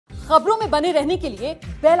खबरों में बने रहने के लिए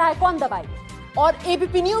बेल आइकॉन दबाइए और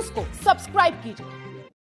एबीपी न्यूज को सब्सक्राइब कीजिए।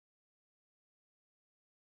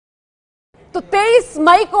 तो 23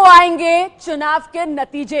 मई को आएंगे चुनाव के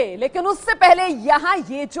नतीजे, लेकिन उससे पहले यहां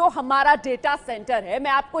ये जो हमारा डेटा सेंटर है,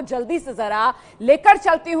 मैं आपको जल्दी से जरा लेकर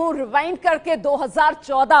चलती हूं रिवाइंड करके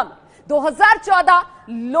 2014 में। 2014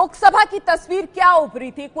 लोकसभा की तस्वीर क्या उभरी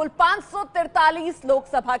थी? कुल 543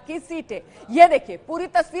 लोकसभा की सीटें। ये देखिए पूरी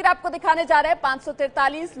तस्वीर आपको दिखाने जा रहे हैं।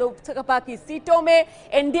 543 लोकसभा की सीटों में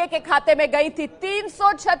एनडीए के खाते में गई थी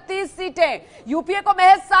 336 सीटें। यूपीए को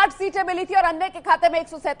महज 60 सीटें मिली थी और अन्य के खाते में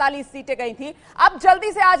 147 सीटें गई थी। अब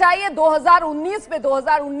जल्दी से आ जाइए 2019 में।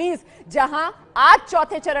 2019 जहां आज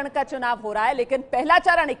चौथे चरण का चुनाव हो रहा है, लेकिन पहला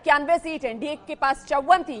चरण 91 सीट, एनडीए के पास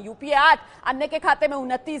 54 थी, यूपीए 8, अन्य के खाते में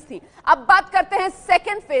 29 थी। अब बात करते हैं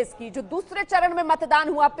सेकेंड फेज की। जो दूसरे चरण में मतदान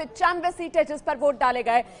हुआ, 95 सीटें जिस पर वोट डाले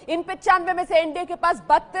गए। इन 95 में से एनडीए के पास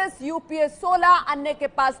 32, यूपीए 16, अन्य के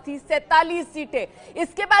पास थी 47 सीटें।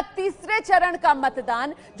 इसके बाद तीसरे चरण का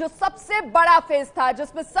मतदान, जो सबसे बड़ा फेज था,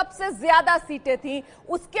 जिसमें सबसे ज्यादा सीटें थी,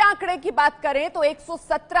 उसके आंकड़े की बात करें तो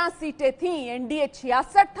 117 सीटें थी। एनडीए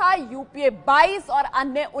 66 था, यूपीए 22 और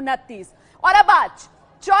अन्य 29। और अब आज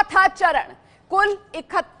चौथा चरण, कुल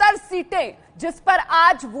 71 सीटें जिस पर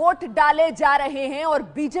आज वोट डाले जा रहे हैं। और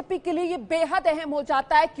बीजेपी के लिए यह बेहद अहम हो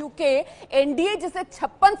जाता है, क्योंकि एनडीए जिसे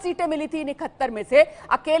 56 सीटें मिली थी इन 71 में से,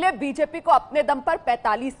 अकेले बीजेपी को अपने दम पर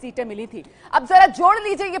 45 सीटें मिली थी। अब जरा जोड़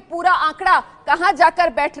लीजिए ये पूरा आंकड़ा कहां जाकर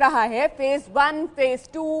बैठ रहा है। फेज 1, फेज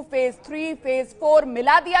 2, फेज 3, फेज 4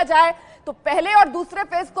 मिला दिया जाए तो पहले और दूसरे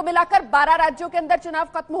फेज को मिलाकर 12 राज्यों के अंदर चुनाव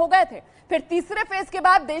खत्म हो गए थे। फिर तीसरे फेज के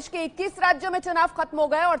बाद देश के 21 राज्यों में चुनाव खत्म हो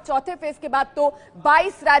गए और चौथे फेज के बाद तो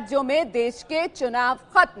 22 राज्यों में देश के चुनाव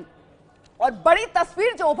खत्म। और बड़ी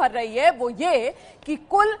तस्वीर जो उभर रही है वो ये कि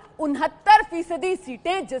कुल 69%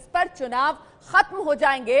 सीटें जिस पर चुनाव खत्म हो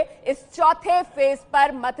जाएंगे इस चौथे फेज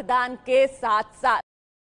पर मतदान के साथ साथ।